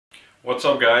What's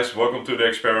up guys, welcome to the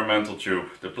experimental tube,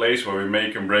 the place where we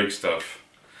make and break stuff.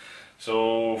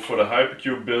 So for the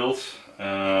Hypercube build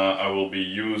I will be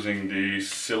using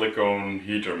these silicone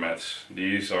heater mats.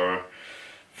 These are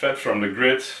fed from the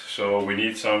grid, so we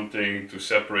need something to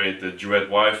separate the duet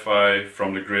Wi-Fi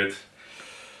from the grid.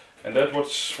 And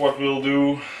that's what we'll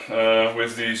do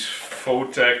with these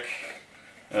Fotek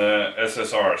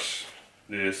SSRs,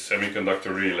 these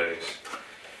semiconductor relays.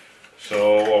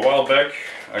 So a while back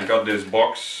I got this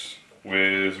box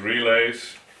with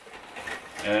relays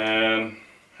and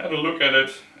had a look at it,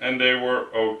 and they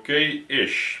were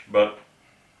okay-ish, but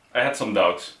I had some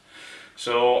doubts.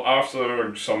 So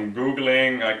after some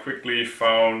googling I quickly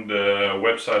found the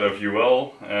website of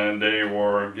UL, and they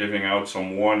were giving out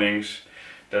some warnings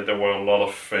that there were a lot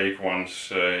of fake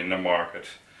ones in the market.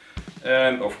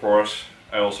 And of course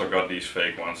I also got these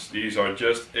fake ones. These are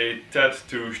just a tad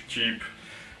too cheap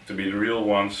to be the real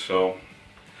ones, so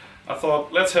I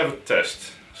thought let's have a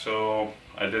test. So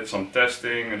I did some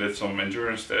testing, I did some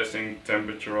endurance testing,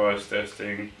 temperaturized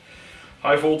testing,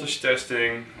 high voltage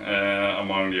testing,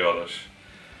 among the others.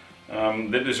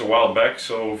 Did this a while back,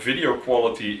 so video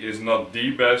quality is not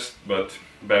the best, but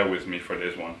bear with me for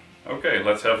this one. Okay,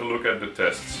 let's have a look at the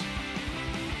tests.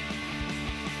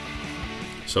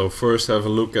 So first have a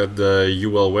look at the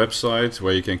UL website,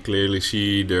 where you can clearly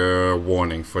see the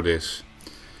warning for this.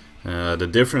 The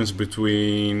difference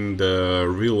between the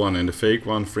real one and the fake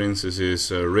one, for instance, is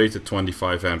rated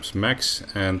 25 amps max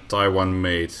and Taiwan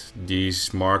made.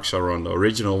 These marks are on the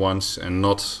original ones and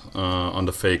not on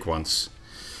the fake ones.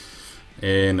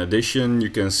 In addition, you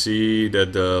can see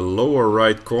that the lower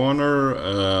right corner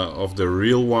of the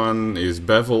real one is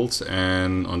beveled,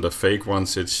 and on the fake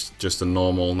ones it's just a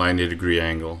normal 90-degree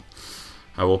angle.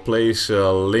 I will place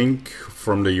a link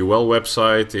from the UL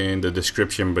website in the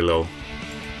description below.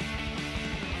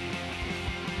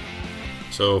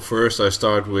 So first I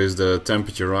start with the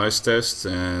temperaturized test,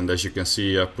 and as you can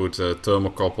see I put a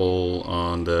thermocouple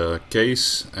on the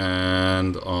case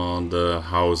and on the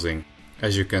housing.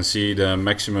 As you can see, the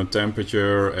maximum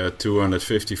temperature at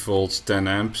 250 volts 10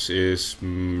 amps is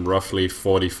roughly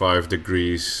 45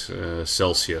 degrees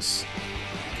Celsius.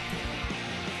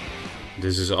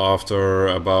 This is after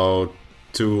about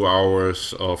 2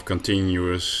 hours of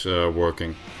continuous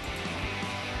working.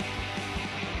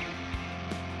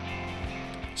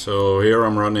 So here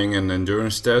I'm running an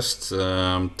endurance test.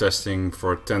 I'm testing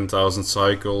for 10,000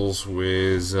 cycles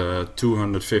with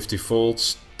 250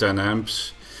 volts, 10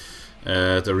 amps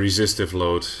at a resistive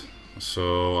load.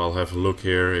 So I'll have a look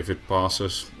here if it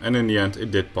passes, and in the end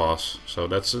it did pass. So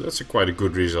that's quite a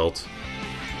good result.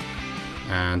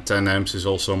 And 10 amps is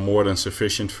also more than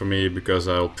sufficient for me, because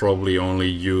I'll probably only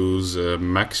use a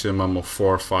maximum of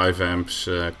 4 or 5 amps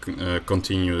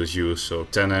continuous use. So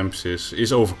 10 amps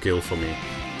is overkill for me.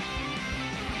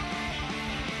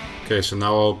 Okay, so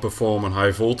now I'll perform a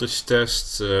high voltage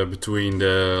test between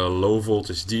the low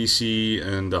voltage DC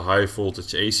and the high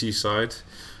voltage AC side.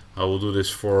 I will do this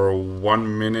for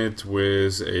 1 minute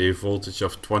with a voltage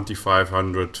of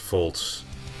 2500 volts.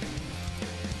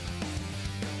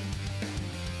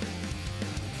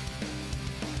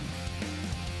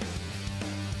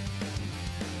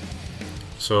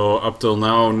 So up till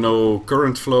now no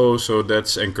current flow, so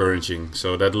that's encouraging,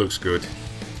 so that looks good.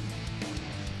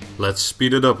 Let's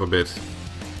speed it up a bit.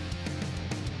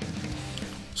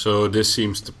 So this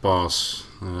seems to pass.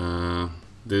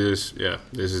 This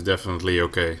is definitely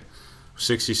okay.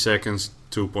 60 seconds,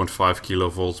 2.5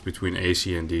 kilovolts between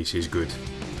AC and DC is good.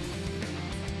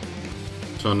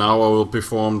 So now I will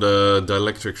perform the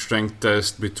dielectric strength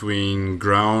test between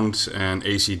ground and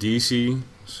AC/DC.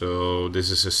 So this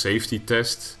is a safety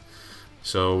test.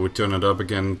 So we turn it up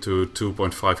again to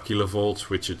 2.5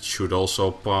 kilovolts, which it should also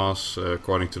pass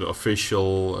according to the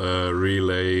official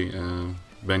relay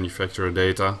manufacturer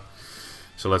data.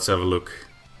 So let's have a look.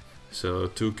 So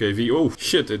 2 kV. Oh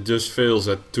shit, it just fails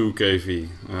at 2 kV.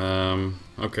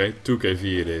 Okay, 2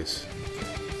 kV it is.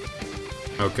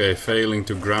 Okay, failing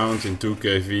to ground in 2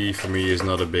 kV for me is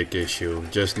not a big issue.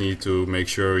 Just need to make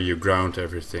sure you ground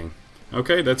everything.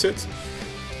 Okay, that's it.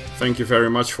 Thank you very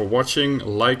much for watching,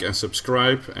 like and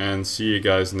subscribe, and see you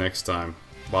guys next time.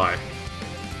 Bye.